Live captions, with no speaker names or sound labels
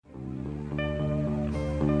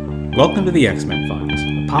Welcome to the X-Men Files,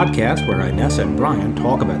 a podcast where Inessa and Brian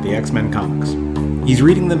talk about the X-Men comics. He's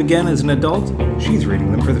reading them again as an adult, she's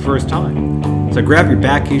reading them for the first time. So grab your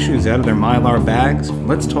back issues out of their Mylar bags, and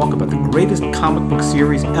let's talk about the greatest comic book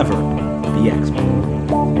series ever, the X-Men.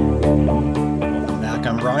 Welcome back,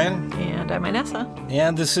 I'm Brian. And I'm Inessa.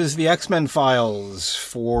 And this is the X-Men Files.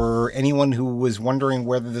 For anyone who was wondering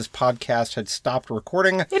whether this podcast had stopped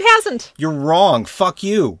recording, It hasn't. you're wrong. Fuck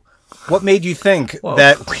you. What made you think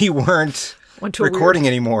that we weren't recording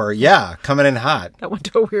anymore? Yeah, coming in hot. That went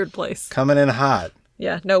to a weird place. Coming in hot.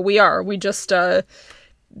 Yeah, no, we are. We just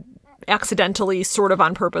accidentally, sort of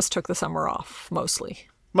on purpose, took the summer off, mostly.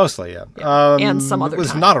 Mostly, yeah. And some other It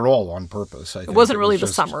was time. not at all on purpose, I think. It wasn't really the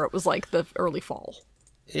just, summer. It was like the early fall.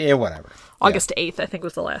 Yeah, whatever. August 8th, I think,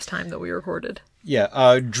 was the last time that we recorded.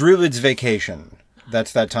 Yeah, Druids Vacation.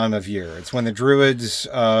 That's that time of year. It's when the Druids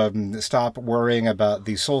stop worrying about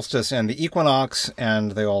the solstice and the equinox,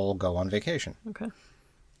 and they all go on vacation. Okay.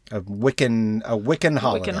 A Wiccan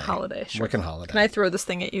holiday. Wiccan holiday, sure. Wiccan holiday. Can I throw this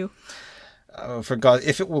thing at you? For God,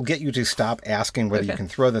 if it will get you to stop asking whether you can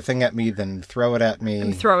throw the thing at me, then throw it at me.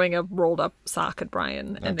 I'm throwing a rolled up sock at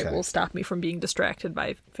Brian, and Okay. it will stop me from being distracted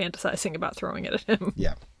by fantasizing about throwing it at him.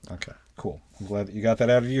 Yeah. Okay. Cool. I'm glad that you got that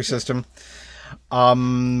out of your system.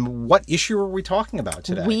 What issue are we talking about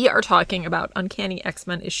today? We are talking about Uncanny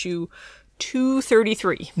X-Men issue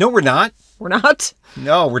 233. No, we're not. We're not?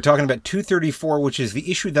 No, we're talking about 234, which is the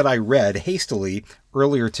issue that I read hastily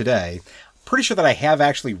earlier today. Pretty sure that I have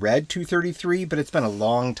actually read 233, but it's been a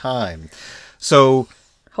long time. So,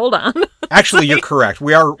 Hold on. actually, you're correct.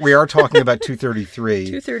 We are talking about 233.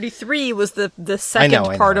 233 was the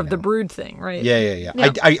second part of the Brood thing, right? Yeah.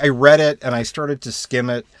 I read it and I started to skim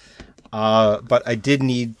it, but I did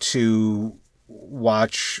need to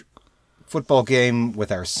watch football game with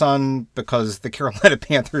our son because the Carolina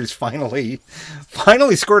Panthers finally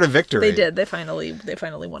scored a victory. They did. They finally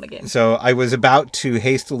won a game. So I was about to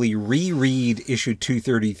hastily reread issue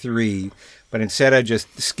 233, but instead I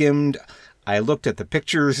just skimmed. I looked at the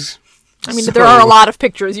pictures. I mean, there are a lot of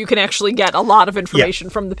pictures. You can actually get a lot of information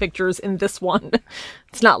from the pictures in this one.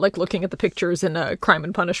 It's not like looking at the pictures in Crime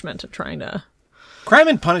and Punishment and trying to... Crime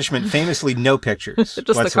and Punishment, famously no pictures Just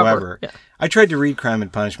whatsoever. the cover. Yeah. I tried to read Crime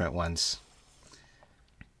and Punishment once.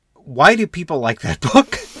 Why do people like that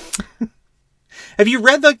book? Have you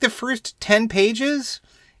read like the first 10 pages?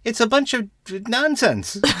 It's a bunch of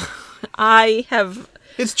nonsense. I have...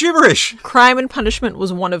 It's gibberish. Crime and Punishment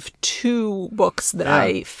was one of two books that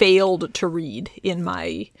I failed to read in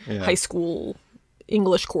my high school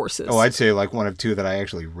English courses. Oh, I'd say like one of two that I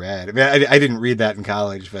actually read. I mean, I didn't read that in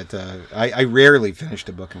college, but I rarely finished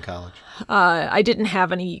a book in college. I didn't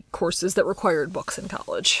have any courses that required books in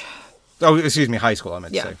college. Oh, excuse me, high school, I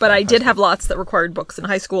meant to say. Yeah, but I did have lots that required books in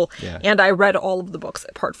high school, and I read all of the books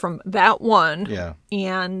apart from that one. Yeah.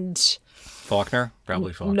 And... Faulkner?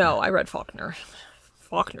 Probably Faulkner. No, I read Faulkner.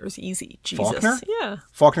 Faulkner's easy. Jesus. Faulkner? Yeah.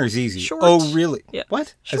 Faulkner's easy. Short. Oh, really? Yeah.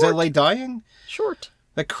 What? Short. As I lay dying? Short.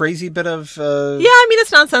 That crazy bit of... Yeah, I mean,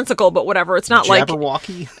 it's nonsensical, but whatever. It's not like...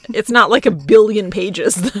 Jabberwocky? It's not like a billion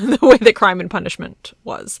pages the way that Crime and Punishment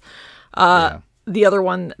was. The other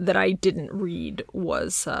one that I didn't read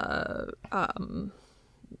was the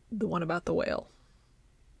one about the whale.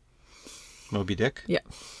 Moby Dick? Yeah.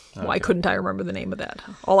 Why couldn't I remember the name of that?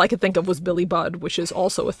 All I could think of was Billy Budd, which is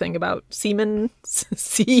also a thing about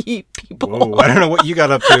sea people. Whoa, I don't know what you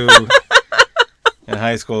got up to in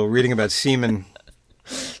high school, reading about seamen.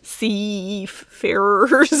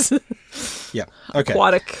 Seafarers. Yeah, okay.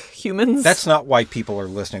 Aquatic humans. That's not why people are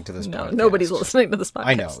listening to this No, podcast. nobody's listening to this podcast.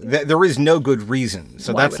 I know. There is no good reason,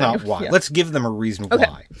 so Why that's would I? not why. Yeah. Let's give them a reason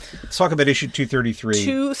why. Let's talk about issue 233.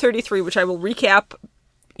 233, which I will recap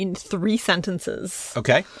in 3 sentences.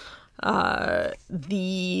 Okay.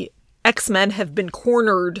 The X-Men have been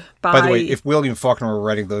cornered by... By the way, if William Faulkner were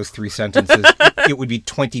writing those 3 sentences, it would be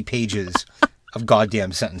 20 pages of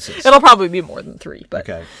goddamn sentences. It'll probably be more than 3, but...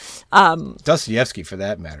 Okay. Dostoevsky, for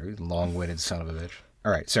that matter, long-winded son of a bitch.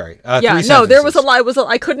 All right, sorry. 3 Yeah, no, sentences. there was a lie.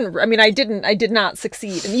 I couldn't. I mean, I did not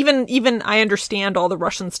succeed. And even I understand all the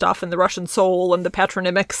Russian stuff and the Russian soul and the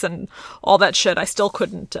patronymics and all that shit. I still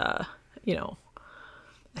couldn't.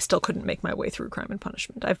 I still couldn't make my way through Crime and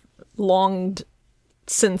Punishment. I've longed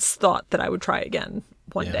since thought that I would try again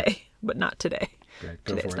one day, but not today. Great,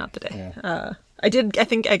 go Today's for it. not the day. Yeah. I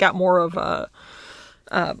think I got more of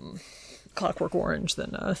Clockwork Orange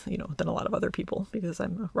than a lot of other people because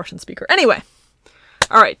I'm a Russian speaker. Anyway.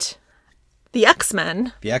 All right. The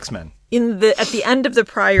X-Men. The X-Men. At the end of the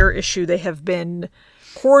prior issue, they have been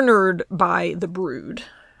cornered by the Brood,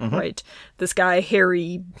 right? This guy,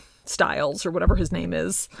 Harry Styles or whatever his name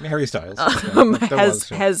is. Harry Styles.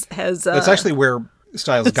 Has That's actually where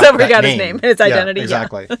Styles got that's where that he got name. his name, his identity. Yeah,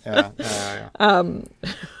 exactly. Yeah.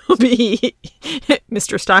 Will be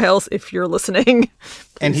Mr. Styles, if you're listening.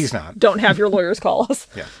 And he's not. Don't have your lawyers call us.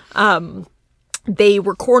 Yeah. They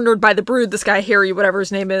were cornered by the Brood. This guy Harry, whatever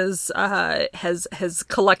his name is, has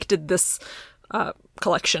collected this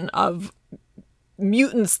collection of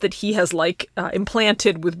mutants that he has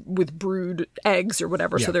implanted with Brood eggs or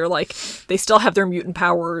whatever. Yeah. So they're they still have their mutant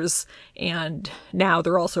powers, and now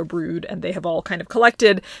they're also Brood, and they have all kind of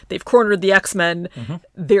collected. They've cornered the X-Men. Mm-hmm.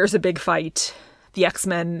 There's a big fight. The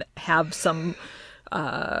X-Men have some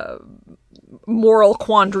moral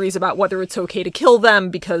quandaries about whether it's okay to kill them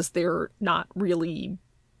because they're not really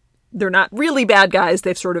bad guys.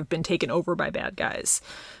 They've sort of been taken over by bad guys.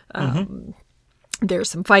 There's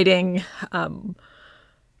some fighting.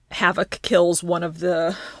 Havoc kills one of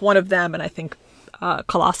them, and I think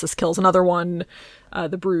Colossus kills another one.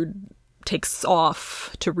 The Brood takes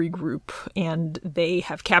off to regroup, and they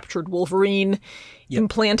have captured Wolverine,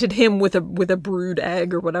 implanted him with a Brood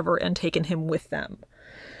egg or whatever, and taken him with them.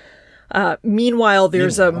 Meanwhile, at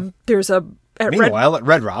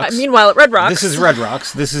Red Rocks. This is Red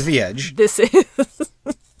Rocks. This is the Edge. This is.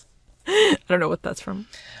 I don't know what that's from.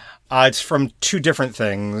 It's from two different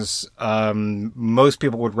things. Most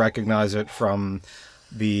people would recognize it from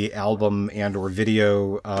the album and or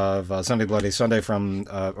video of Sunday Bloody Sunday from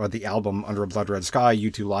or the album Under a Blood Red Sky,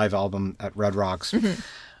 U2 live album at Red Rocks.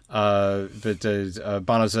 But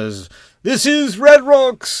Bono says, "This is Red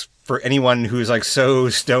Rocks," for anyone who's so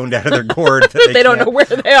stoned out of their gourd that they don't know where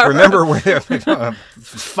they are. Remember where they're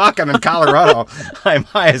fuck, I'm in Colorado. I'm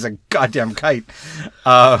high as a goddamn kite.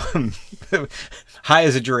 High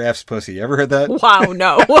as a giraffe's pussy. Ever heard that? Wow,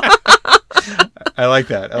 no. I like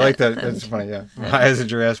that. That's funny, yeah. High as a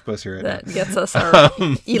giraffe's pussy right that now. That gets us our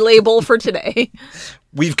e-label for today.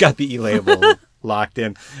 We've got the e-label locked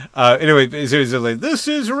in. Anyway, this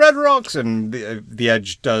is Red Rocks, and the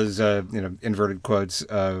Edge does, inverted quotes,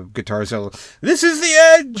 guitar solo. This is the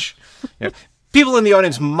Edge! People in the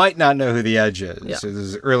audience might not know who the Edge is. Yeah. So this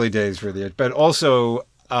is early days for the Edge. But also,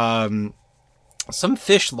 some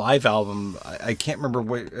Fish live album, I can't remember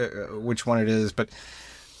which one it is, but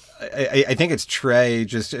I think it's Trey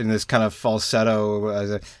just in this kind of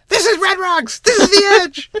falsetto. This is Red Rocks. This is the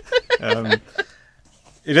Edge.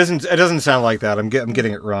 It doesn't sound like that. I'm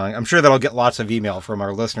getting it wrong. I'm sure that I'll get lots of email from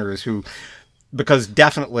our listeners because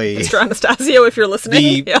definitely Mr. Anastasio, if you're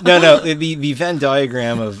listening. The Venn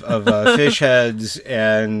diagram of fish heads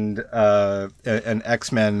and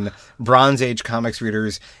X-Men Bronze Age comics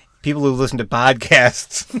readers. People who listen to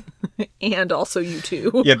podcasts. And also you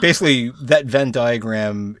too. Yeah, basically, that Venn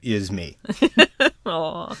diagram is me.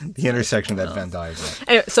 Aww. The intersection of that Venn diagram.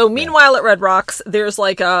 Anyway, so meanwhile at Red Rocks, there's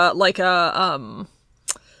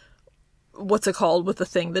what's it called with the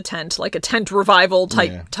thing, the tent, like a tent revival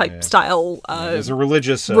type style. There's a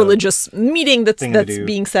religious meeting that's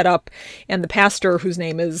being set up, and the pastor, whose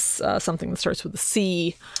name is something that starts with a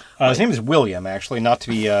C. His name is William, actually, not to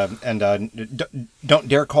be, don't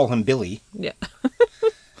dare call him Billy. Yeah.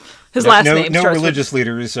 His last name no starts religious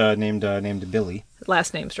leaders named Billy.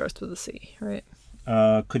 Last name starts with a C, right?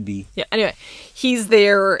 Could be. Yeah. Anyway, he's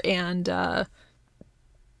there, and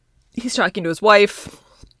he's talking to his wife.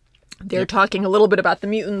 They're talking a little bit about the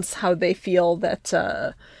mutants, how they feel that,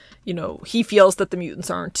 he feels that the mutants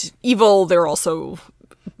aren't evil. They're also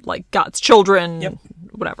God's children,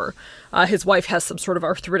 whatever. His wife has some sort of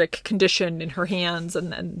arthritic condition in her hands,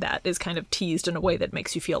 and that is kind of teased in a way that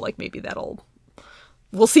makes you feel like maybe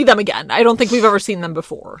we'll see them again. I don't think we've ever seen them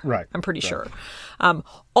before. Right. I'm pretty sure.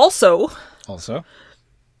 Also,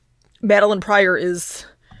 Madeline Pryor is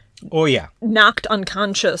knocked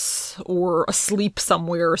unconscious or asleep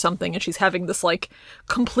somewhere or something, and she's having this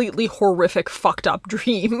completely horrific fucked up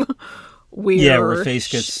dream where her face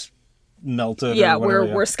gets melted. Yeah,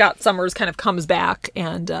 where Scott Summers kind of comes back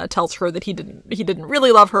and tells her that he didn't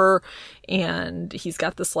really love her, and he's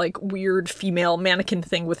got this weird female mannequin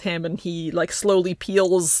thing with him, and he slowly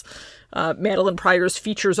peels Madeline Pryor's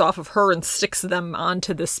features off of her and sticks them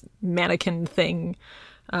onto this mannequin thing.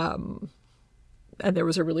 And there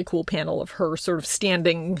was a really cool panel of her sort of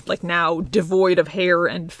standing now devoid of hair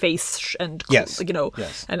and face and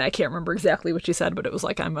and I can't remember exactly what she said, but it was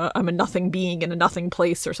I'm a nothing being in a nothing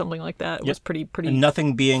place or something like that. It was pretty a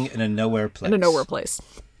nothing being in a nowhere place. In a nowhere place.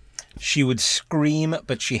 She would scream,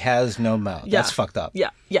 but she has no mouth. Yeah. That's fucked up.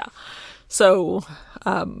 Yeah. So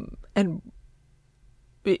and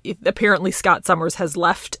apparently Scott Summers has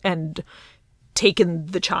left and taken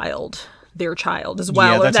the child their child as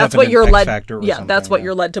well. Yeah, or that's that's happened what in you're X led. Factor or Yeah, something, that's what yeah.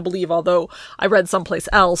 you're led to believe. Although I read someplace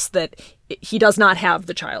else that he does not have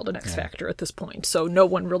the child in X Factor at this point, so no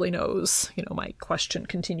one really knows. You know, my question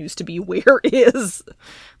continues to be, where is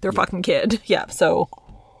their fucking kid? Yeah. So,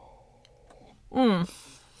 and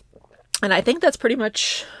I think that's pretty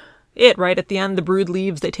much it, right? At the end, the Brood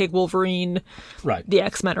leaves. They take Wolverine. Right. The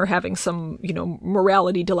X-Men are having some,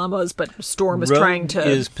 morality dilemmas, but Storm is trying to...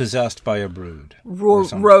 is possessed by a Brood. or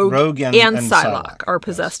something. Rogue and Psylocke are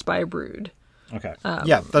possessed by a Brood. Okay.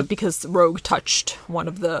 Because Rogue touched one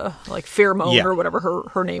of the, Pheromone Yeah. or whatever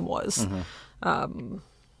her name was. And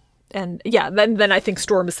then I think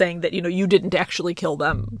Storm is saying that, you didn't actually kill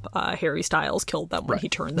them. Harry Styles killed them when he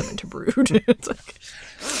turned them into Brood. It's like...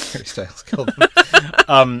 Harry Styles killed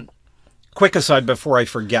them. Quick aside before I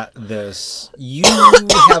forget this. You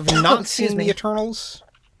have not seen me. the Eternals?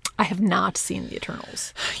 I have not seen the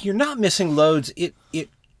Eternals. You're not missing loads.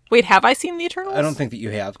 Wait, have I seen the Eternals? I don't think that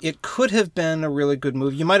you have. It could have been a really good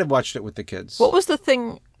movie. You might have watched it with the kids. What was the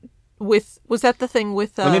thing with... Was that the thing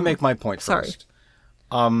with... Let me make my point first.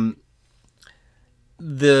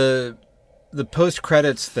 The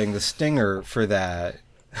post-credits thing, the stinger for that,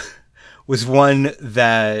 was one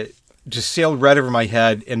that just sailed right over my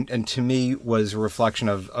head and to me was a reflection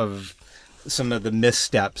of some of the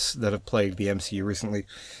missteps that have plagued the MCU recently.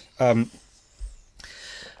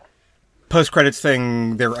 Post-credits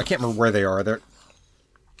thing, I can't remember where they are. They're,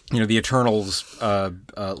 the Eternals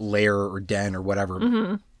lair or den or whatever.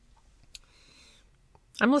 Mm-hmm.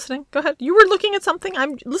 I'm listening. Go ahead. You were looking at something.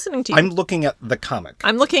 I'm listening to you. I'm looking at the comic.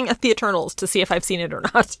 I'm looking at the Eternals to see if I've seen it or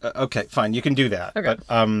not. Okay, fine. You can do that. Okay.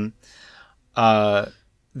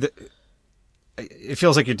 But it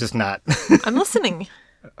feels like you're just not. I'm listening.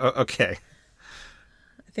 Okay.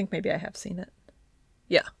 I think maybe I have seen it.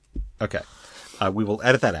 Yeah. Okay. We will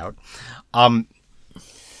edit that out.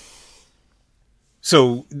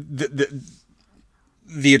 So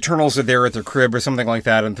the Eternals are there at their crib or something like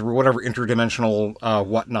that, and through whatever interdimensional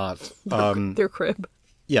whatnot. Their crib.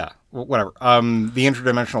 Yeah, whatever. The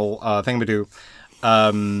interdimensional thingamadoo.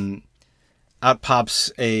 Out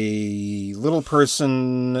pops a little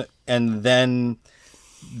person, and then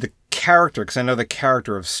the character, because I know the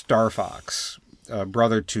character of Star Fox,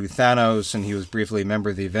 brother to Thanos, and he was briefly a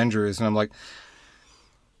member of the Avengers, and I'm like,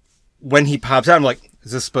 when he pops out, I'm like,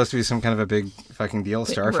 is this supposed to be some kind of a big fucking deal?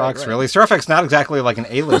 Star Fox? right. Really? Star Fox not exactly like an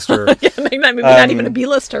A-lister. Yeah, maybe not even a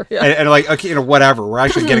B-lister. Yeah. And like, okay, whatever. We're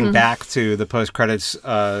actually getting back to the post-credits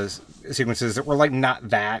sequences that were like not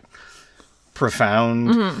that profound.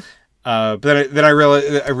 Mm-hmm. But then I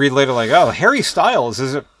read later like, oh, Harry Styles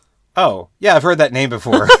is it? Oh, yeah, I've heard that name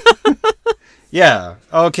before. Yeah.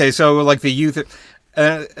 Okay, so like the youth,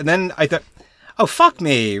 and then I thought, oh, fuck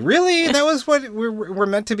me, really? That was what we're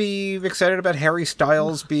meant to be excited about? Harry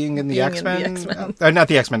Styles being in the X-Men? Not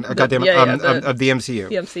the X-Men. Goddamn it! Of the MCU.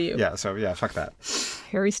 The MCU. Yeah. So yeah, fuck that.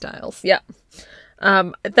 Harry Styles. Yeah.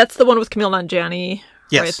 That's the one with Camille Nanjiani.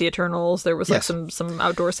 Yes. Right, the Eternals. There was some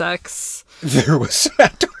outdoor sex. There was some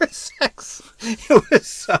outdoor sex. It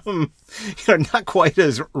was not quite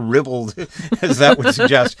as ribald as that would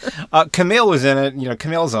suggest. Camille was in it.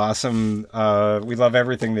 Camille's awesome. We love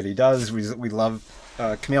everything that he does. We love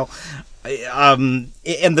Camille. And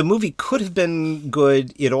the movie could have been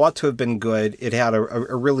good. It ought to have been good. It had a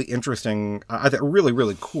really interesting, a really,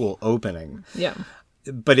 really cool opening. Yeah.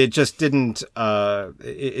 But it just didn't.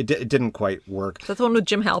 It didn't quite work. Is that the one with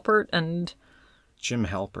Jim Halpert and Jim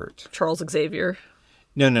Halpert? Charles Xavier.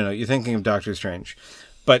 No. You're thinking of Doctor Strange,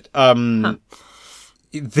 but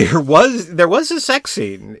there was a sex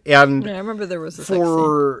scene, and Yeah, I remember there was a sex scene.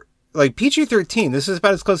 for like PG-13. This is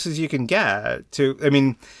about as close as you can get to. I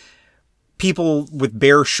mean, people with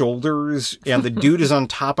bare shoulders, and the dude is on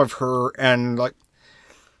top of her, and like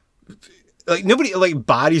nobody, like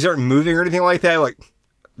bodies aren't moving or anything like that. Like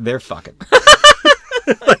they're fucking.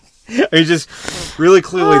 I mean, just really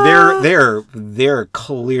clearly, they're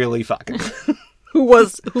clearly fucking. Who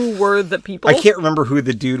were the people? I can't remember who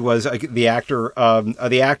the dude was. The actor,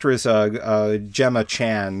 the actress, Gemma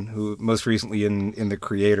Chan, who most recently in The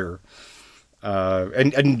Creator,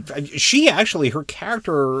 and she actually, her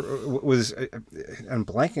character was. I'm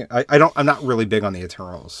blanking. I'm not really big on the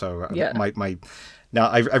Eternals, so yeah. Now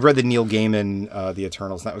I've read the Neil Gaiman the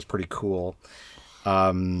Eternals, and that was pretty cool.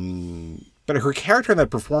 But her character in that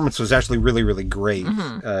performance was actually really, really great.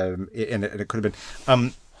 And it could have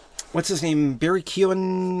been. What's his name? Barry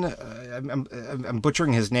Keoghan? I'm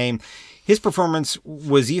butchering his name. His performance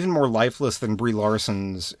was even more lifeless than Brie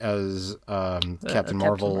Larson's as Captain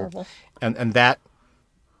Marvel. And that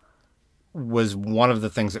was one of the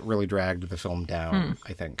things that really dragged the film down,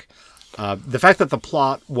 I think. The fact that the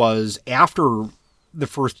plot was, after the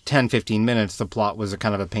first 10, 15 minutes, the plot was a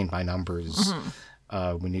kind of a paint by numbers,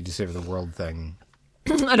 we need to save the world thing.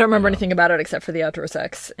 I don't remember anything about it except for the outdoor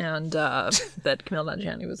sex and that Camille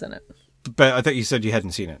Nanjiani was in it. But I thought you said you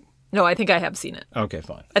hadn't seen it. No, I think I have seen it. Okay,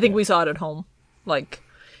 fine. I think we saw it at home. Like,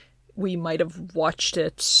 we might have watched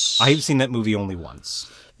it. I've seen that movie only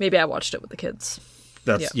once. Maybe I watched it with the kids.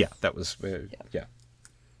 That was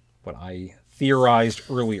what I theorized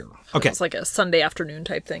earlier. Okay. It's like a Sunday afternoon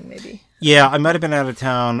type thing, maybe. Yeah, I might have been out of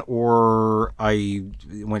town, or I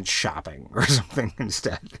went shopping or something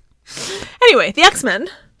instead. Anyway, the X-Men.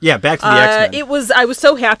 Yeah, back to the X-Men. I was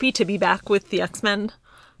so happy to be back with the X-Men.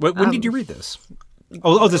 When did you read this?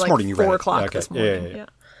 Oh, this morning you read it. 4 o'clock Okay. this morning.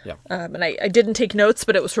 Yeah. And I didn't take notes,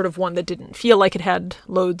 but it was sort of one that didn't feel like it had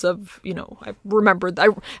loads of, I remembered. I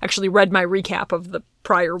actually read my recap of the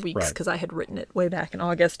prior weeks because I had written it way back in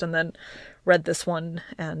August, and then read this one.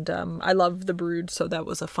 And I love The Brood, so that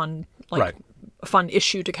was a fun, a fun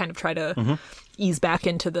issue to kind of try to ease back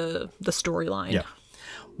into the storyline. Yeah.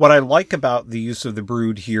 What I like about the use of The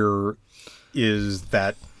Brood here is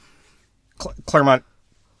that Claremont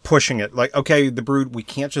pushing it. Like, okay, The Brood, we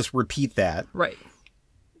can't just repeat that. Right.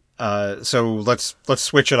 So let's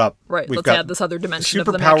switch it up. Right. We've let's got add this other dimension of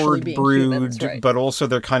them actually being Brood, humans, right. but also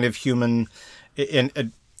they're kind of human.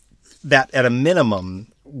 That at a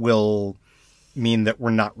minimum will mean that we're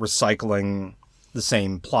not recycling the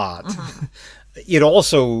same plot. It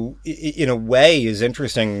also, in a way, is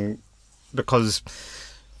interesting because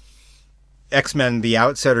X-Men, the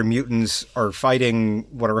Outsider mutants, are fighting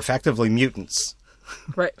what are effectively mutants.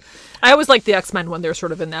 Right. I always like the X-Men when they're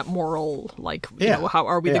sort of in that moral, how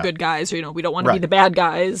are we the good guys? Or, we don't want to be the bad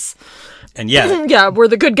guys. And yet... yeah, we're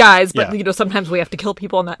the good guys, but, sometimes we have to kill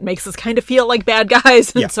people, and that makes us kind of feel like bad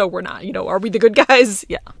guys. And so we're not, are we the good guys?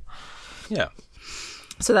 Yeah. Yeah.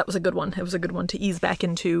 So that was a good one. It was a good one to ease back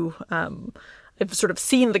into. I've sort of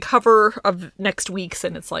seen the cover of next week's,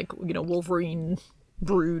 and it's like, Wolverine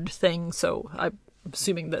Brood thing. So I'm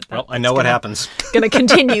assuming that. Well, I know what happens. Going to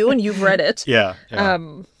continue, and you've read it. Yeah.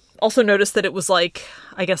 Also noticed that it was like,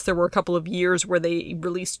 I guess there were a couple of years where they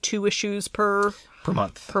released 2 issues per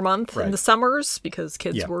month in the summers because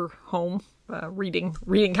kids were home reading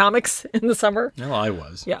comics in the summer. No, I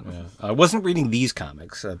was. Yeah. I wasn't reading these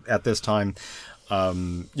comics at this time.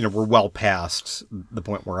 We're well past the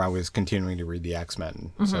point where I was continuing to read the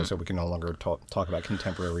X-Men, so we can no longer talk about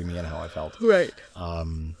contemporary me and how I felt. Right.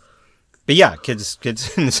 But yeah, kids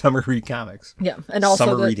in the summer read comics. Yeah, and also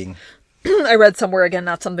summer reading. I read somewhere, again,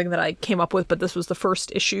 not something that I came up with, but this was the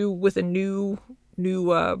first issue with a new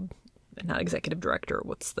not executive director.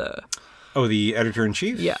 What's the... Oh, the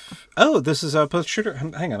editor-in-chief? Yeah. Oh, this is a post-shooter.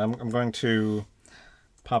 Hang on, I'm going to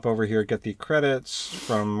pop over here, get the credits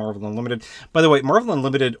from Marvel Unlimited. By the way, Marvel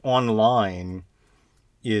Unlimited online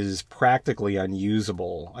is practically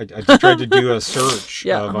unusable. I tried to do a search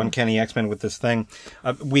of Uncanny X-Men with this thing.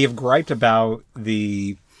 We have griped about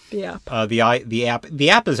the app. The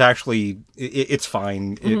app is actually it's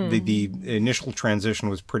fine. The initial transition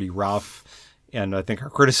was pretty rough, and I think our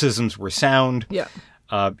criticisms were sound. Yeah.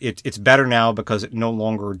 It's better now because it no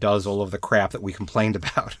longer does all of the crap that we complained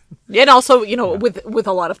about. And also, with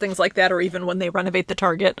a lot of things like that, or even when they renovate the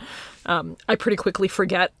Target, I pretty quickly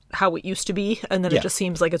forget how it used to be, and then it just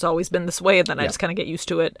seems like it's always been this way, and then I just kind of get used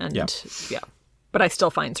to it, and but I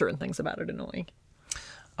still find certain things about it annoying.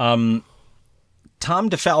 Tom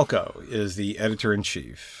DeFalco is the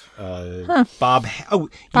editor-in-chief. Bob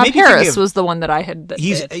Harris was the one that I had.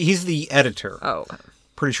 He's the editor. Oh, okay.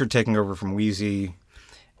 Pretty sure taking over from Wheezy.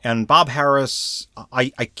 And Bob Harris, I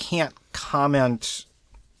can't comment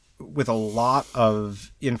with a lot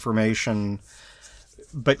of information,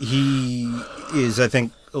 but he is, I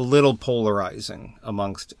think, a little polarizing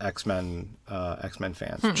amongst X-Men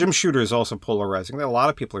fans. Jim Shooter is also polarizing. A lot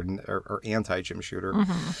of people are anti-Jim Shooter.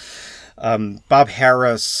 Bob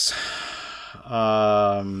Harris...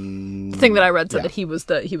 the thing that I read said that he was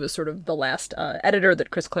sort of the last editor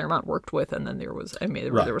that Chris Claremont worked with, and then there was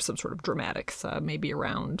there was some sort of dramatics maybe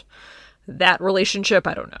around that relationship.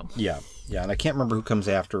 I don't know. Yeah, and I can't remember who comes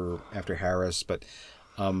after Harris, but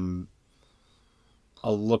I'll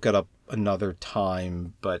look it up another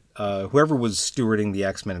time. But whoever was stewarding the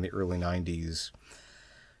X-Men in the early '90s,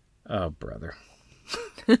 oh brother,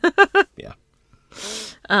 yeah.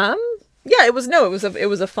 Yeah, it was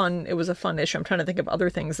a fun issue. I'm trying to think of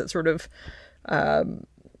other things that sort of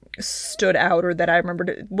stood out, or that I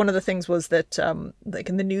remembered. One of the things was that like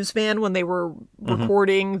in the news van when they were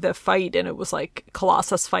recording the fight, and it was like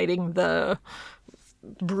Colossus fighting the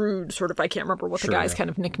Brood sort of, I can't remember what Sure, the guy's yeah. kind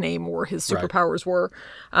of nickname or his Right. superpowers were.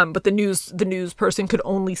 But the news person could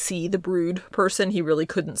only see the Brood person. He really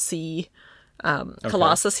couldn't see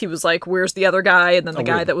Colossus. He was like, where's the other guy? And then the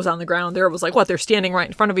guy weird. that was on the ground there was like, what, they're standing right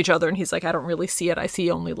in front of each other. And he's like, I don't really see it. I see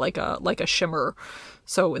only like a shimmer.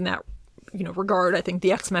 So in that, regard, I think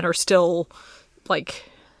the X-Men are still like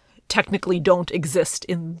technically don't exist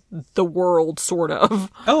in the world, sort of.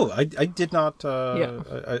 Oh, I did not. Yeah.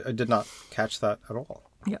 I did not catch that at all.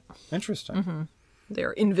 Yeah. Interesting.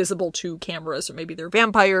 They're invisible to cameras, or maybe they're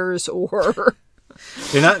vampires, or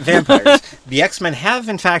They're not vampires. The X-Men have,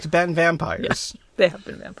 in fact, been vampires. they have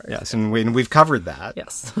been vampires. Yes, and we've covered that.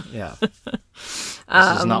 Yes. Yeah. This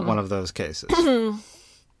is not one of those cases.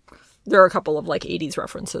 There are a couple of like 80s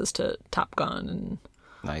references to Top Gun, and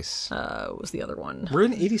Nice. what was the other one? We're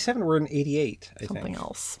in 87. We're in 88. I Something think.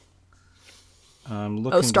 else. Looking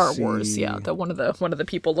Oh, to Star see- Wars. Yeah, one of the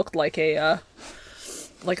people looked like a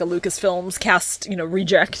Lucasfilms cast,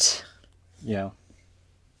 reject. Yeah.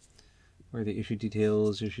 Where are the issue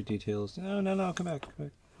details? Issue details. No. Come back.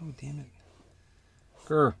 Oh, damn it.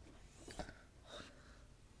 Grr.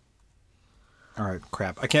 All right,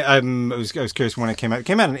 crap. I can't. I was curious when it came out. It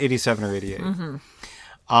came out in 87 or 88.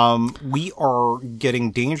 We are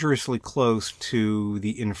getting dangerously close to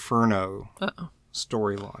the Inferno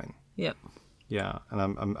storyline. Yep. Yeah,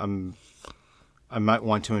 and I might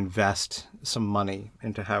want to invest some money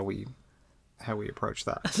into how we approach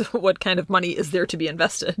that. So what kind of money is there to be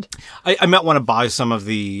invested? I might want to buy some of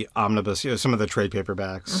the omnibus, some of the trade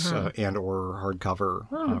paperbacks and or hardcover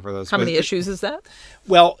for those. How many But- issues is that?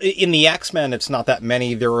 Well, in the X-Men, it's not that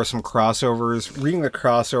many. There are some crossovers. Reading the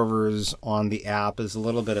crossovers on the app is a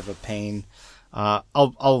little bit of a pain.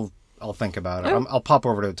 I'll think about it. I'll pop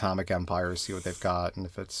over to Atomic Empire, see what they've got, and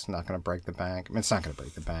if it's not going to break the bank. I mean, it's not going to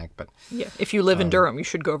break the bank, but Yeah. If you live in Durham, you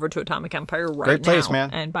should go over to Atomic Empire right Great place, now man.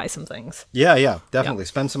 and buy some things. yeah, definitely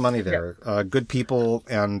spend some money there. Good people,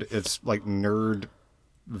 and it's like Vana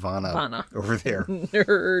Vana. over there.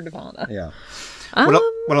 Nerdvana. Yeah.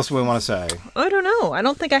 What else do we want to say? I don't know. I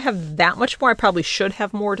don't think I have that much more. I probably should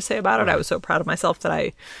have more to say about it. I was so proud of myself that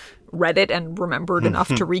I read it and remembered enough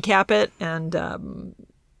to recap it. And,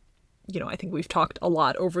 I think we've talked a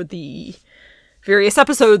lot over the various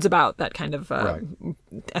episodes about that kind of Right.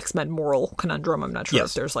 X-Men moral conundrum. I'm not sure Yes.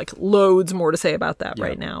 if there's like loads more to say about that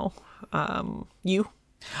right now. You?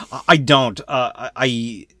 I don't.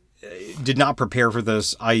 I did not prepare for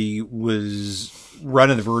this. I was right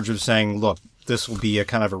on the verge of saying, look, this will be a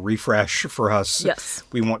kind of a refresh for us. Yes.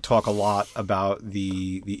 We won't talk a lot about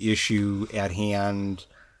the issue at hand,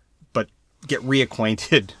 but get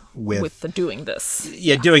reacquainted with the doing this.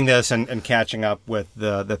 doing this and catching up with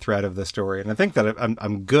the thread of the story. And I think that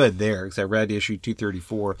I'm good there because I read issue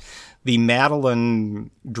 234. The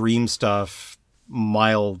Madeline dream stuff,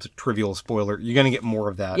 mild trivial spoiler, you're going to get more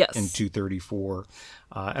of that Yes. in 234.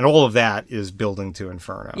 And all of that is building to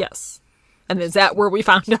Inferno. Yes. And is that where we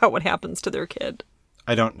found out what happens to their kid?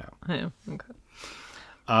 I don't know. Yeah, okay.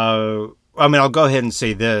 I mean, I'll go ahead and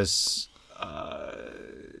say this.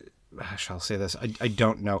 I'll say this. I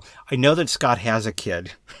don't know. I know that Scott has a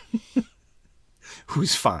kid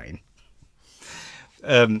who's fine.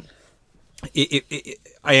 I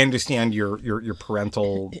understand your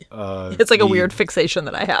parental. It's like a weird fixation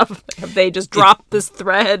that I have. Have they just dropped this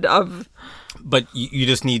thread of... But you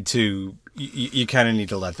just need to. You kind of need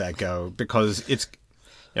to let that go because it's.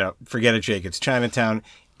 Forget it, Jake. It's Chinatown.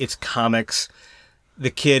 It's comics. The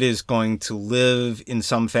kid is going to live in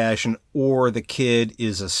some fashion, or the kid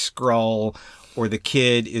is a Skrull, or the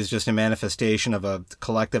kid is just a manifestation of a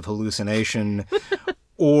collective hallucination,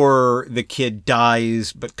 or the kid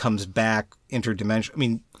dies but comes back interdimensional. I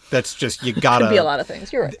mean, that's just, you gotta... Could be a lot of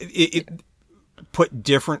things. You're right. It put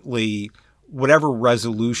differently, whatever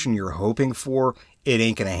resolution you're hoping for, it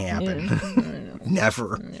ain't gonna happen.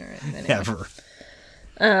 Never. Never.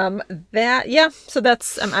 So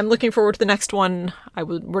that's, I'm looking forward to the next one.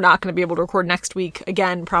 We're not going to be able to record next week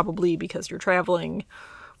again, probably because you're traveling.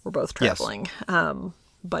 We're both traveling. Yes.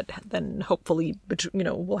 But then hopefully,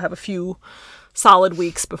 we'll have a few solid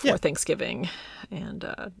weeks before Thanksgiving and,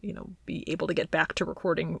 be able to get back to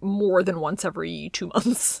recording more than once every 2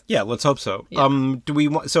 months. Yeah, let's hope so. Yeah. Do we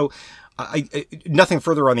want, I nothing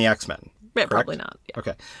further on the X-Men. Yeah, probably not. Yeah.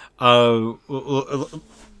 Okay.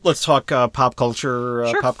 Let's talk pop culture.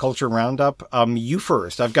 Sure. Pop culture roundup. You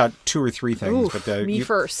first. I've got 2 or 3 things. Oof, but me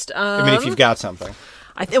first. I mean, if you've got something.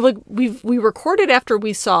 I think we recorded after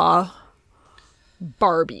we saw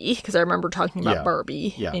Barbie because I remember talking about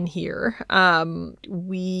Barbie in here. I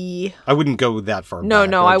wouldn't go that far. No,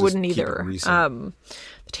 back. I I'd wouldn't just keep either. it recent.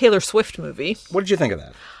 The Taylor Swift movie. What did you think of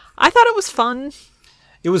that? I thought it was fun.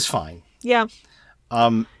 It was fine. Yeah.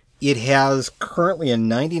 It has currently a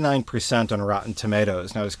 99% on Rotten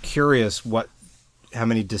Tomatoes. Now, I was curious how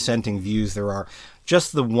many dissenting views there are.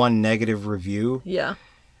 Just the one negative review. Yeah.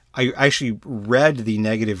 I actually read the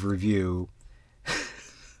negative review.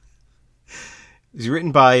 It's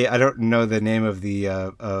written by, I don't know the name of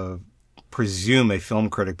the, presume a film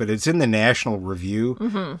critic, but it's in the National Review.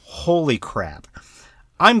 Mm-hmm. Holy crap.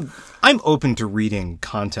 I'm open to reading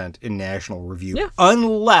content in National Review,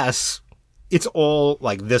 unless it's all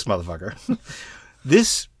like this motherfucker.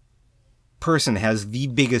 This person has the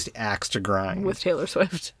biggest axe to grind. With Taylor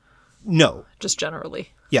Swift. No. Just generally.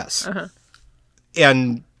 Yes. Uh-huh.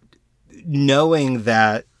 And knowing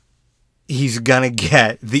that he's going to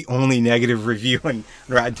get the only negative review on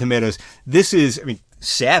Rotten Tomatoes, this is,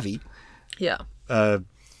 savvy. Yeah.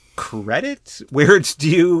 Credit where it's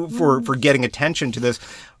due for getting attention to this.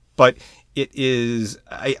 But it is,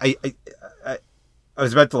 I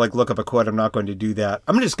was about to look up a quote. I'm not going to do that.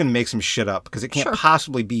 I'm just going to make some shit up because it can't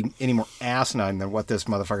possibly be any more asinine than what this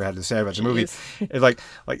motherfucker had to say about the movie. It's like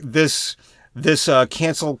this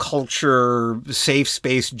cancel culture safe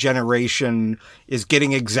space generation is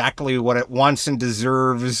getting exactly what it wants and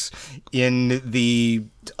deserves in the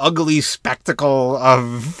ugly spectacle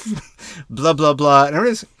of blah blah blah. And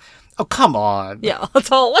everybody's, oh, come on. Yeah,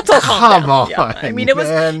 let's all come on. Yeah. It was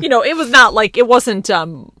it was not like, it wasn't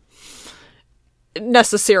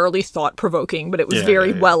necessarily thought-provoking, but it was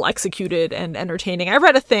very well executed and entertaining. I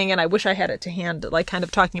read a thing, and I wish I had it to hand, kind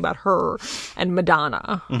of talking about her and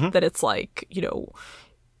Madonna, that it's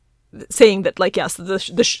saying that, yes,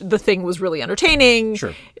 the thing was really entertaining.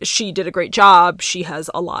 Sure. She did a great job. She has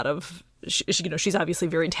a lot of, she's obviously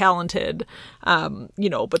very talented,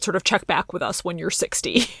 but sort of check back with us when you're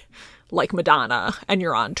 60, like Madonna, and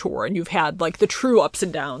you're on tour, and you've had, the true ups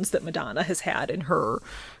and downs that Madonna has had in her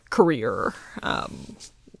career,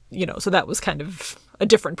 so that was kind of a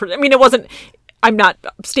different. It wasn't. I'm not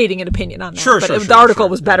stating an opinion on that, but the article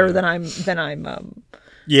was better than I'm.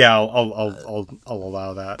 Yeah, I'll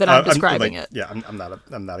allow that. That I'm describing it. Yeah, I'm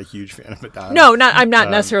not a huge fan of Madonna. No, I'm not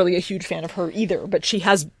necessarily a huge fan of her either, but she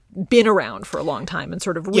has been around for a long time and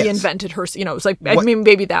sort of reinvented her. It's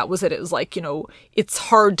maybe that was it. It was it's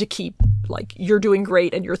hard to keep. You're doing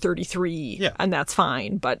great and you're 33 and that's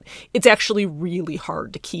fine, but it's actually really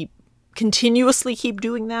hard to continuously keep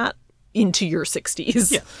doing that into your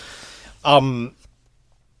 60s. Yeah.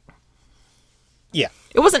 Yeah.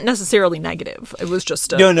 It wasn't necessarily negative. It was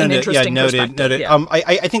just an interesting perspective. Noted. Yeah.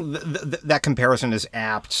 I think that comparison is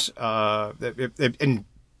apt, and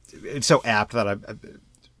it's so apt that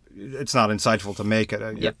it's not insightful to make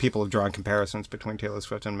it. People have drawn comparisons between Taylor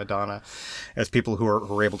Swift and Madonna as people who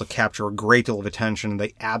are able to capture a great deal of attention.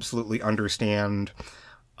 They absolutely understand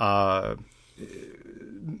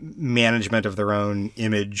management of their own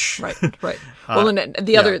image. Right. Well, and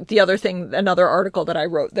the other thing, another article that I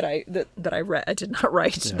wrote that I read, I did not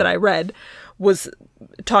write, that I read, was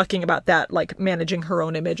talking about that, managing her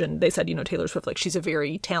own image. And they said, Taylor Swift, she's a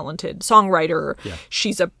very talented songwriter. Yeah.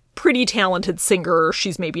 She's a pretty talented singer.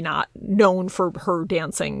 She's maybe not known for her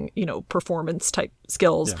dancing, performance type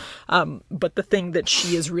skills. Yeah. But the thing that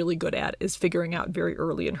she is really good at is figuring out very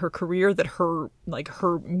early in her career that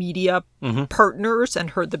her media partners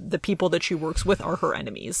and the people that she works with are her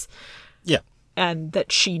enemies. Yeah. And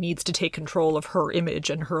that she needs to take control of her image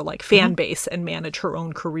and her fan base and manage her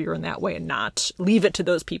own career in that way and not leave it to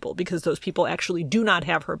those people, because those people actually do not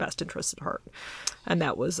have her best interests at heart. And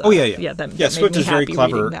that was that Swift is very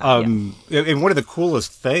clever. That, and one of the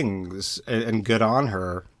coolest things, and good on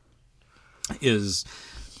her, is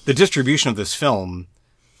the distribution of this film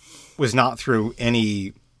was not through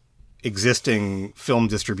any existing film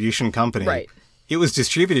distribution company. Right. It was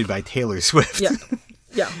distributed by Taylor Swift. Yeah.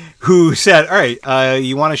 Yeah. Who said, all right,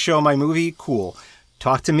 you want to show my movie? Cool.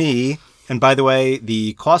 Talk to me. And by the way,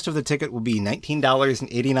 the cost of the ticket will be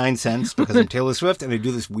 $19.89 because I'm Taylor Swift and I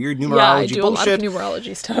do this weird numerology bullshit. I do a lot of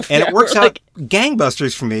numerology stuff. And it works out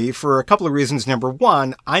gangbusters for me for a couple of reasons. Number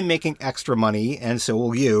one, I'm making extra money and so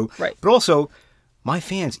will you. Right. But also, my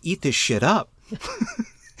fans eat this shit up.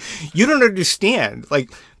 You don't understand.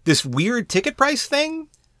 This weird ticket price thing,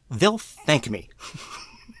 they'll thank me.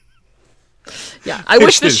 Yeah, I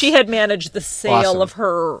wish that she had managed the sale of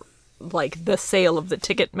her, the sale of the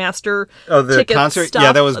Ticketmaster ticket concert stuff.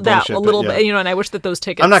 Yeah, that was bullshit, a little bit, and I wish that those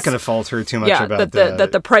tickets. I'm not going to fault her too much about that.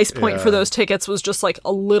 That the price point for those tickets was just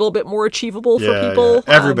a little bit more achievable for people.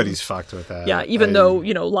 Yeah. Everybody's fucked with that. Yeah, even though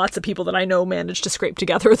lots of people that I know managed to scrape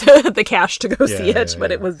together the cash to go see it,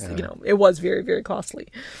 but it was it was very, very costly.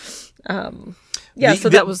 Yeah, so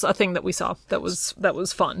that was a thing that we saw. That was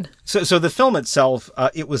fun. So the film itself,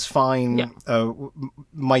 it was fine. Yeah.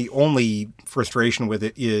 My only frustration with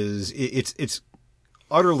it is it's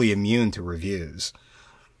utterly immune to reviews.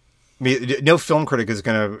 I mean, no film critic is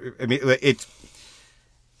going to.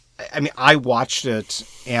 I watched it,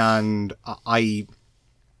 and I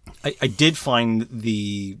did find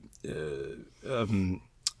the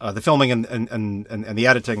filming and the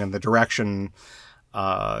editing and the direction.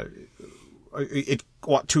 It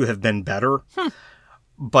ought to have been better,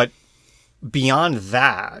 but beyond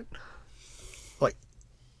that, like,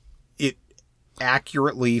 it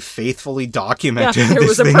accurately, faithfully documented. There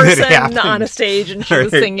was a thing person on a stage and she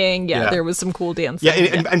was singing. Yeah, Yeah. there was some cool dancing.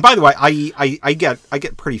 Yeah, and by the way, I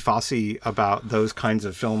get pretty fussy about those kinds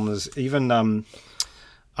of films. Even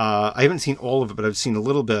I haven't seen all of it, but I've seen a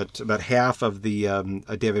little bit, about half of the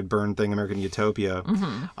David Byrne thing, American Utopia.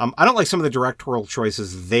 Mm-hmm. I don't like some of the directorial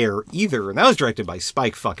choices there either, and that was directed by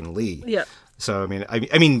Spike fucking Lee. Yeah. So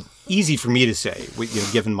I mean, easy for me to say,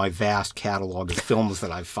 given my vast catalog of films that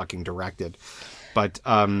I've fucking directed, but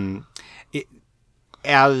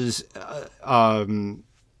as an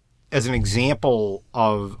example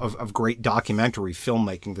of great documentary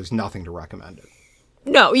filmmaking, there's nothing to recommend it.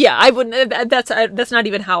 No, yeah, I wouldn't. That's not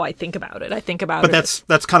even how I think about it. I think about But it.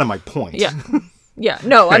 that's kind of my point. Yeah. Yeah.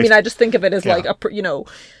 No, I mean, I just think of it as like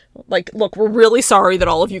like, look, we're really sorry that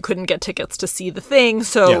all of you couldn't get tickets to see the thing.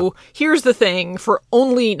 So here's the thing for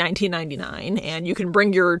only $19.99, and you can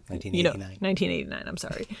bring your, $19.89. I'm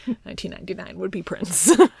sorry, $19.99 would be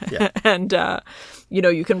Prince. Yeah. And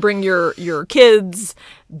you can bring your kids.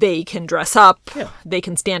 They can dress up. Yeah. They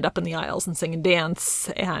can stand up in the aisles and sing and dance,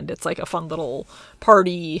 and it's like a fun little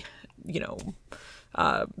party.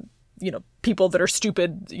 People that are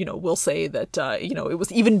stupid, will say that, it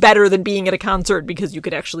was even better than being at a concert because you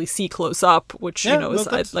could actually see close up, which,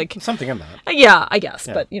 is like something in that. Yeah, I guess.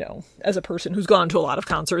 Yeah. But, as a person who's gone to a lot of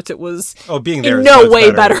concerts, it was being there in no way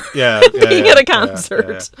better yeah, being at a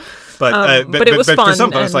concert. Yeah. But it was fun. For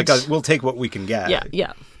some folks, we'll take what we can get. Yeah,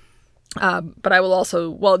 yeah. But I will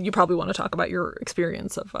also, you probably want to talk about your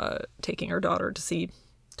experience of taking our daughter to see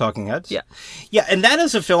Talking Heads? Yeah. Yeah, and that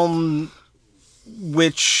is a film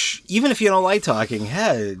which, even if you don't like Talking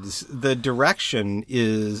Heads, the direction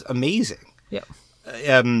is amazing. Yeah.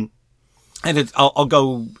 And I'll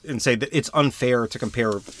go and say that it's unfair to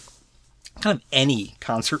compare kind of any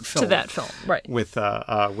concert film to that film, right? With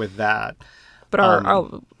that. But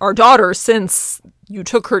our daughter, since you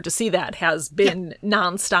took her to see that, has been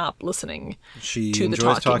nonstop listening to the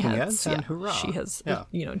Talking Heads. And hurrah. She has,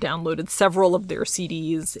 downloaded several of their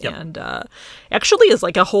CDs and actually is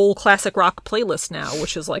like a whole classic rock playlist now,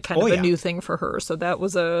 which is like kind of a new thing for her. So that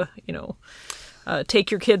was take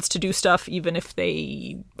your kids to do stuff even if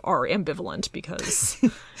they are ambivalent, because a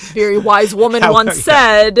very wise woman once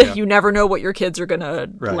said, you never know what your kids are going to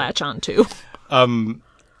latch on to.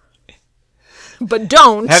 But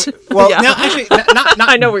don't. No, actually, not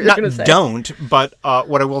I know what you're going to say. Don't, but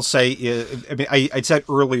what I will say is, I said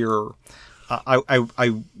earlier,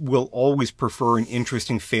 I will always prefer an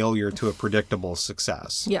interesting failure to a predictable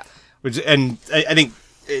success. Yeah. And I think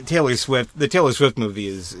the Taylor Swift movie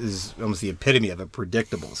is almost the epitome of a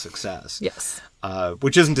predictable success. Yes.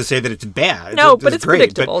 Which isn't to say that it's bad. No, but it's great,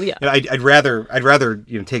 predictable. But, yeah. I'd rather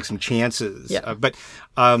take some chances. Yeah. But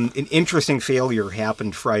an interesting failure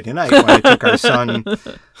happened Friday night when I took our son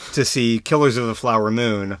to see Killers of the Flower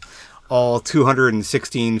Moon, all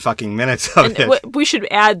 216 fucking minutes of it. We should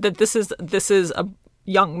add that this is a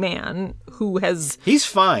young man who has. He's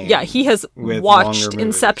fine. Yeah, he has watched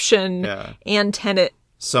Inception and Tenet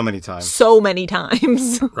so many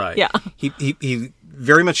times. Right. Yeah. He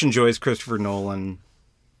very much enjoys Christopher Nolan.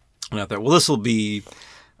 And I thought, well, this will be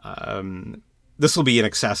an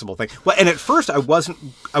accessible thing. Well, and at first I was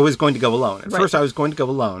going to go alone. First I was going to go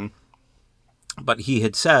alone, but he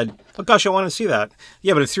had said, "Oh gosh, I want to see that."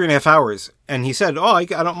 Yeah, but it's 3.5 hours, and he said, "Oh, I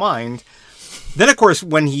don't mind." Then, of course,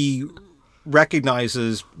 when he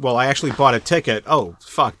recognizes, well, I actually bought a ticket. Oh,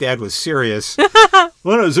 fuck, Dad was serious.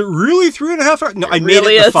 Well, is it really 3.5 hours? No, I made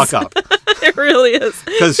it the fuck up. It really is.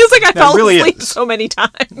 It feels like I fell asleep so many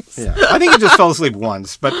times. Yeah, I think he just fell asleep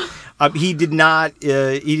once, but he did not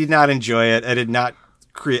enjoy it. I did not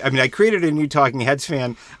create. I created a new Talking Heads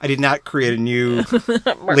fan. I did not create a new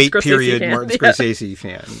late period Martin Scorsese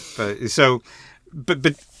fan.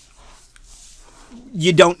 But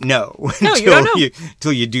you don't know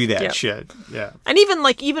until you do that shit. Yeah. And even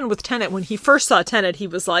with Tenet, when he first saw Tenet, he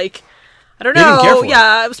was like, I don't know.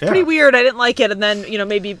 Yeah, it was pretty weird. I didn't like it. And then,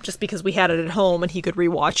 maybe just because we had it at home and he could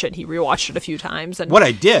rewatch it, he rewatched it a few times. And what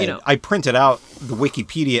I did, I printed out the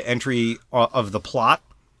Wikipedia entry of the plot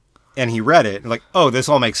and he read it, like, oh, this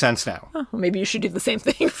all makes sense now. Well, maybe you should do the same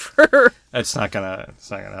thing for. It's not gonna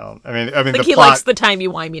help. I mean, Like the he plot, likes the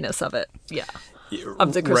timey-wiminess of it. Yeah.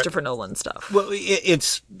 Of the Christopher Nolan stuff. Well,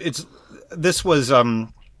 this was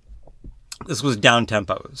down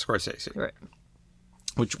tempo, Scorsese, Right.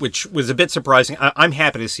 which was a bit surprising. I'm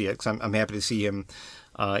happy to see it because I'm happy to see him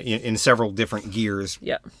in several different gears.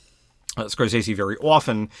 Yeah. Scorsese very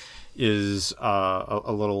often is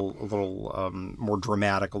a little more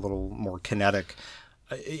dramatic, a little more kinetic.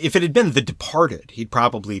 If it had been The Departed, he'd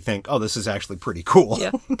probably think, "Oh, this is actually pretty cool."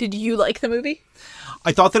 Yeah. Did you like the movie?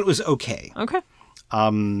 I thought that it was okay. Okay.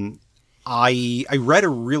 I read a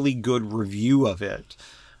really good review of it.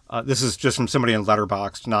 This is just from somebody on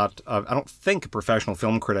Letterboxd, not I don't think a professional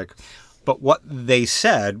film critic, but what they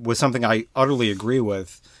said was something I utterly agree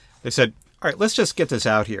with. They said, "All right, let's just get this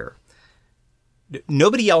out here.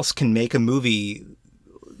 Nobody else can make a movie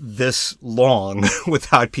this long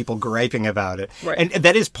without people griping about it." Right. And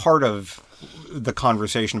that is part of the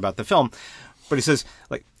conversation about the film. But he says,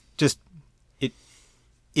 like, just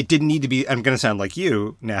it didn't need to be, I'm going to sound like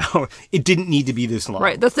you now, it didn't need to be this long.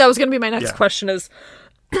 Right. That was going to be my next question is,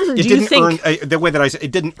 It do didn't you think... earn, the way that I said,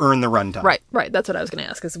 it didn't earn the runtime. Right. That's what I was going to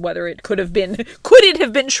ask, is whether it could have been, could it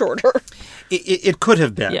have been shorter? It could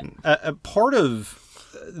have been. Yeah. A part of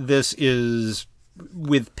this is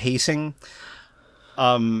with pacing.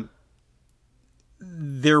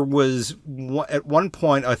 There was at one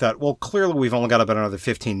point I thought, well, clearly we've only got about another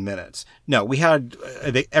 15 minutes. No, we had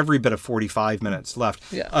every bit of 45 minutes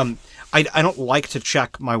left. Yeah. I don't like to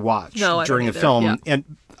check my watch during a film, yeah. and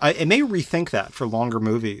I may rethink that for longer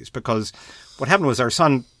movies, because what happened was our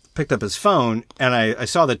son picked up his phone and I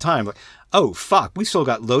saw the time, like, oh fuck, we still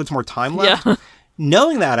got loads more time left. Yeah.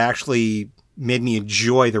 Knowing that actually made me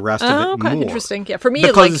enjoy the rest of it more. Interesting. Yeah, for me,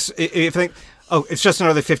 because if I think, oh, it's just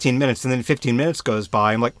another 15 minutes, and then 15 minutes goes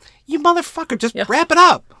by, I'm like, you motherfucker, just wrap it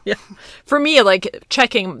up. Yeah. For me, like,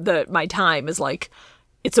 checking my time is like,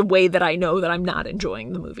 it's a way that I know that I'm not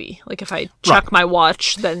enjoying the movie. Like, if I check my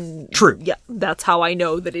watch, then... True. Yeah, that's how I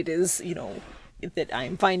know that it is, that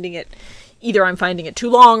I'm finding it... Either I'm finding it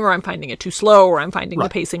too long, or I'm finding it too slow, or I'm finding the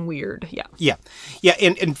pacing weird. Yeah. Yeah. Yeah,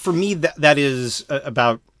 and for me, that is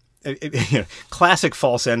about... classic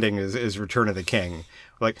false ending is Return of the King.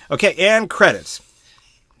 Like, okay, and credits.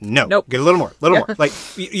 No, nope. Get a little more. Like,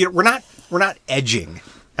 we're not edging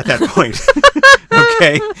at that point.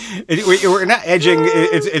 Okay, we're not edging.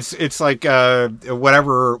 It's like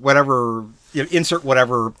whatever. Insert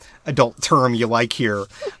whatever adult term you like here.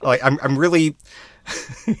 Like, I'm really.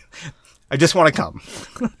 I just want to come.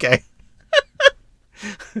 Okay.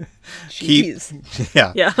 Jeez.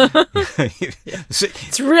 Yeah.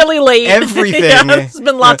 It's really late. Everything. It's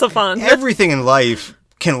been lots of fun. Everything in life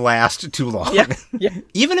can last too long. Yeah.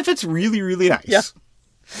 Even if it's really, really nice. Yeah.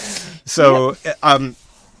 So,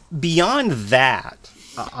 beyond that,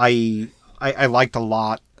 I liked a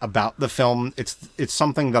lot about the film. It's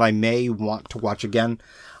something that I may want to watch again.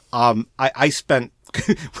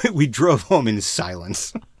 We drove home in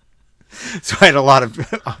silence. So I had a lot of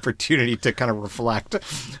opportunity to kind of reflect,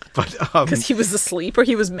 but because he was asleep or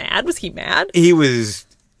he was mad. Was he mad? He was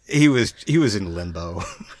in limbo.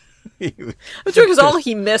 It's true, because all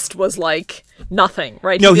he missed was like nothing,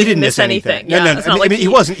 right? No, he didn't miss anything. Yeah, no. I mean, he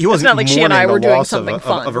wasn't. It's not like she and I were doing something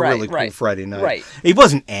fun of a really cool Friday night. Right. He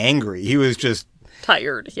wasn't angry. He was just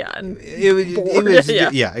tired. Yeah, and bored.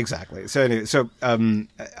 Yeah, exactly. So anyway,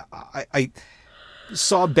 I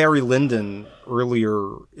saw Barry Lyndon earlier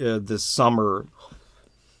this summer,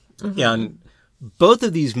 and both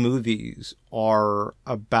of these movies are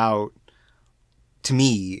about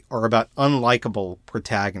unlikable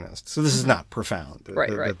protagonists. So this is not profound.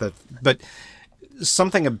 Right. But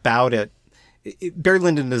something about it, Barry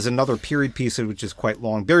Lyndon is another period piece which is quite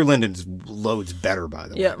long. Barry Lyndon's loads better, by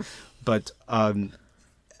the way. Yeah. But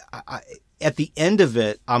at the end of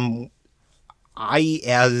it, I,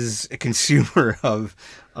 as a consumer of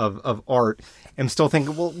art, am still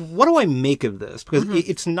thinking, well, what do I make of this? Because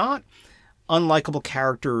it's not unlikable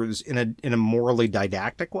characters in a morally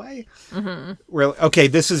didactic way. Where, okay,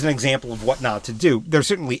 this is an example of what not to do. There's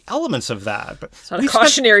certainly elements of that, but it's not a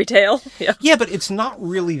cautionary tale. Yeah, but it's not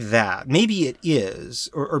really that. Maybe it is,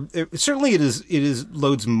 or certainly it is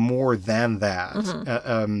loads more than that.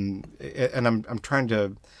 And I'm trying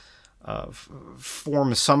to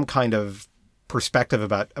form some kind of perspective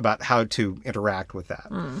about how to interact with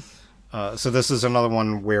that. So this is another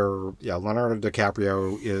one where, Leonardo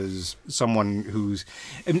DiCaprio is someone who's,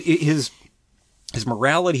 I mean, his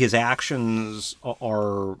morality, his actions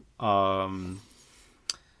are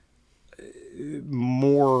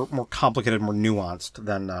more complicated, more nuanced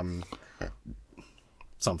than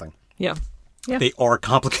something. Yeah. Yeah. They are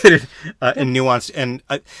complicated and nuanced, and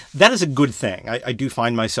that is a good thing. I do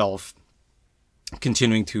find myself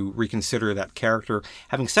continuing to reconsider that character.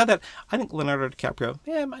 Having said that, I think Leonardo DiCaprio,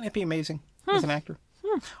 might not be amazing as an actor.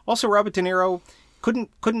 Also, Robert De Niro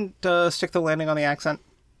couldn't stick the landing on the accent.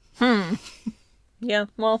 Yeah,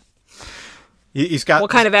 well, he's got...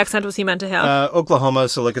 What kind of accent was he meant to have? Oklahoma,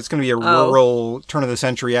 so like it's going to be a rural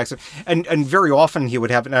turn-of-the-century accent. And very often he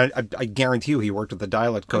would have... And I guarantee you he worked with the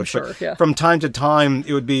dialect coach. I'm sure, yeah. From time to time,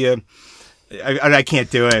 it would be a... I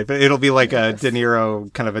can't do it, but it'll be like a De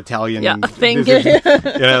Niro kind of Italian... Yeah, thing.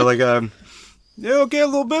 Like okay, a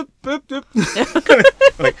little bit.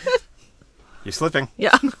 Like, you're slipping.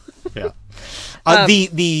 Yeah. Yeah.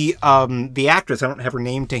 The actress, I don't have her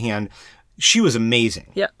name to hand, she was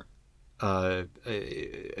amazing. Yeah.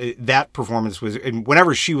 That performance was, and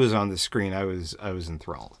whenever she was on the screen, I was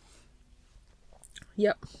enthralled.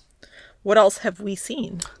 Yep. What else have we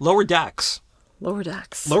seen? Lower Decks. Lower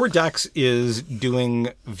Decks. Lower Decks is doing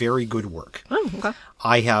very good work. Oh, okay.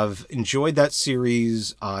 I have enjoyed that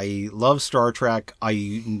series. I love Star Trek.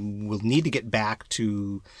 I will need to get back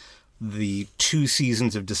to the 2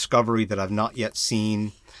 seasons of Discovery that I've not yet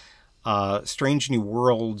seen. Strange New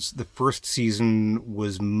Worlds, the first season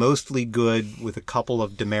was mostly good with a couple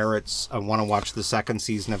of demerits. I want to watch the second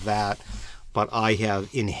season of that, but I have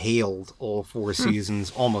inhaled all 4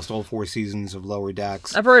 seasons, almost all 4 seasons of Lower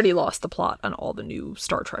Decks. I've already lost the plot on all the new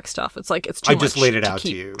Star Trek stuff. It's like it's too much. I just laid it to out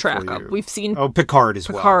keep to you. Track of. We've seen Picard as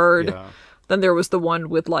well. Picard. Yeah. Then there was the one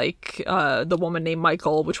with like the woman named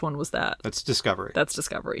Michael. Which one was that? That's Discovery. That's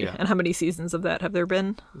Discovery. Yeah. And how many seasons of that have there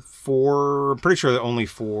been? 4. I'm pretty sure only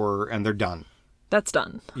 4, and they're done. That's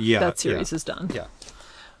done. Yeah, that series is done. Yeah.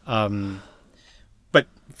 But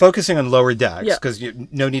focusing on Lower Decks, Yeah. because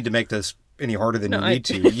no need to make this any harder than you need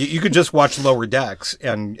to. You could just watch Lower Decks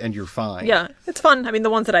and you're fine. Yeah, it's fun. I mean, the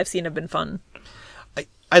ones that I've seen have been fun.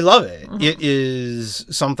 I love it. Mm-hmm. It is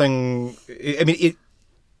something. I mean,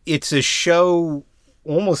 it's a show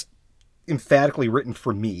almost emphatically written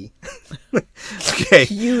for me. Okay,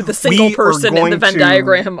 you, the single person in the Venn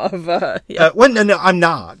diagram of. Yeah. Well, no, I'm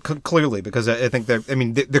not clearly, because I think that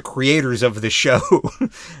the creators of the show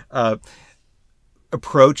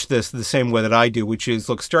approach this the same way that I do, which is,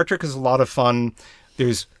 look, Star Trek is a lot of fun.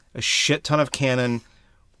 There's a shit ton of canon.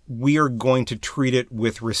 We are going to treat it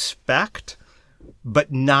with respect, but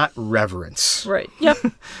not reverence. Right. Yep.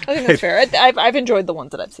 I think that's fair. I've enjoyed the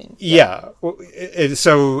ones that I've seen. Yeah.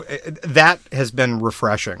 So that has been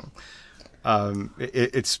refreshing.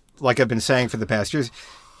 It's like I've been saying for the past years.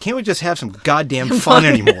 Can't we just have some goddamn fun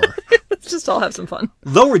anymore? Let's just all have some fun.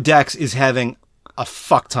 Lower Decks is having a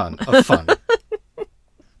fuck ton of fun.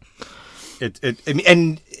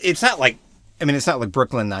 And it's not like, it's not like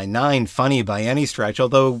Brooklyn Nine-Nine funny by any stretch,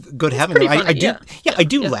 although good heavens, I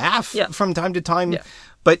do laugh from time to time,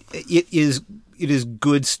 but it is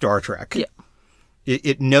good Star Trek. Yeah.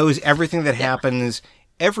 It knows everything that happens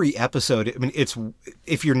every episode. It's,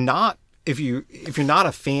 if you're not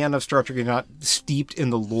a fan of Star Trek, you're not steeped in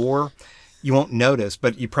the lore, you won't notice,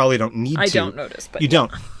 but you probably don't need to. I don't notice, but you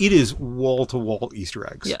don't. It is wall-to-wall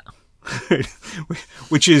Easter eggs. Yeah.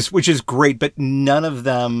 which is great, but none of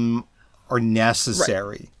them are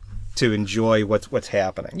necessary to enjoy what's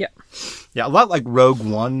happening. Yeah. Yeah, a lot like Rogue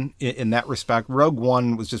One in that respect. Rogue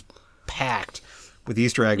One was just packed with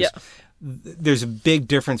Easter eggs. Yeah. There's a big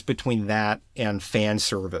difference between that and fan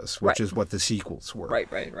service, which is what the sequels were. Right.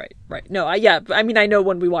 No, I know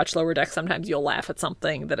when we watch Lower Decks, sometimes you'll laugh at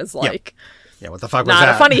something that is like... Yeah, what the fuck was that?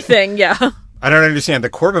 Not a funny thing, yeah. I don't understand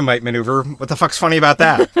the Corbomite maneuver. What the fuck's funny about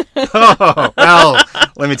that? Oh, well,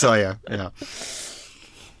 let me tell you. Yeah.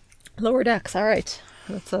 Lower Decks, all right.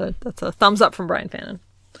 That's a thumbs up from Brian Fannon.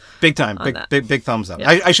 Big time. Big thumbs up.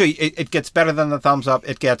 Yeah. Actually, it gets better than the thumbs up.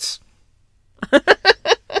 It gets...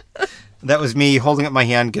 That was me holding up my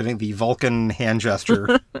hand, giving the Vulcan hand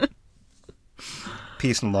gesture.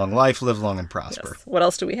 Peace and long life, live long and prosper. Yes. What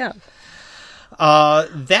else do we have?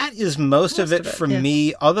 That is most of it for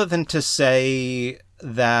me, other than to say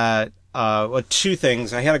that, 2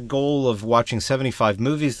 things. I had a goal of watching 75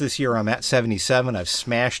 movies this year. I'm at 77. I've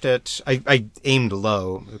smashed it. I aimed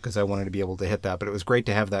low because I wanted to be able to hit that, but it was great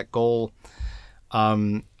to have that goal.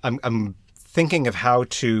 I'm thinking of how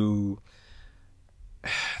to...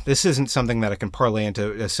 This isn't something that I can parlay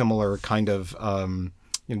into a similar kind of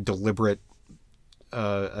deliberate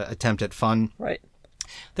attempt at fun. Right.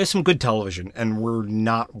 There's some good television, and we're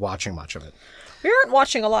not watching much of it. We aren't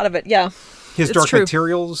watching a lot of it, yeah. His Dark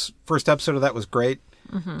Materials, first episode of that was great.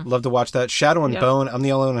 Mm-hmm. Love to watch that. Shadow and Bone, I'm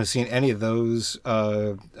the only one who's seen any of those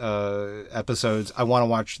episodes. I want to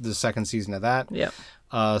watch the second season of that. Yeah.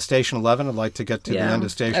 Station 11. I'd like to get to the end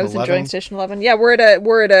of Station 11. I was enjoying Station 11. Yeah, we're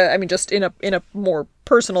at a. I mean, just in a more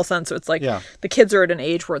personal sense. So it's like the kids are at an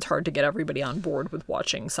age where it's hard to get everybody on board with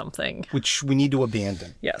watching something, which we need to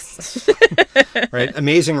abandon. Yes. Right.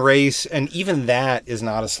 Amazing Race, and even that is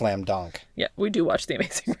not a slam dunk. Yeah, we do watch The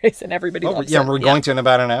Amazing Race, and everybody loves it. Yeah, we're going to in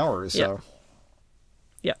about an hour or so.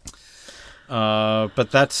 Yeah.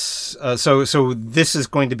 But that's so this is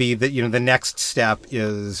going to be the next step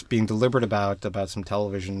is being deliberate about some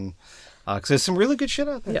television, because there's some really good shit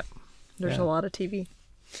out there. Yeah, there's a lot of TV.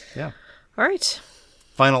 Yeah. All right.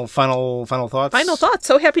 Final thoughts. Final thoughts.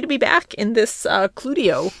 So happy to be back in this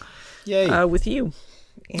Cludio. Yay. With you,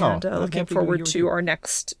 and looking forward to our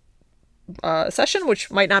next session,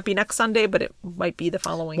 which might not be next Sunday, but it might be the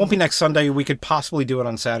following. Won't be next Sunday. We could possibly do it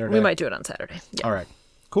on Saturday. We might do it on Saturday. Yeah. All right.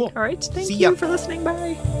 Cool. All right. Thank you for listening.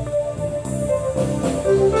 Bye.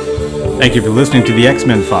 Thank you for listening to the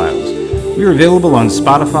X-Men Files. We are available on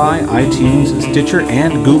Spotify, iTunes, Stitcher,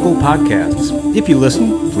 and Google Podcasts. If you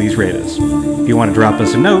listen, please rate us. If you want to drop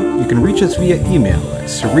us a note, you can reach us via email at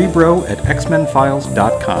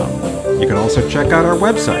cerebro@xmenfiles.com. You can also check out our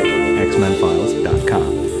website,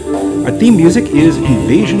 xmenfiles.com. Our theme music is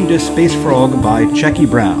Invasion to Space Frog by Checky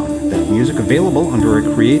Brown. That music available under a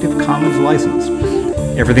Creative Commons license.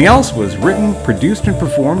 Everything else was written, produced, and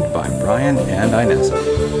performed by Brian and Inessa.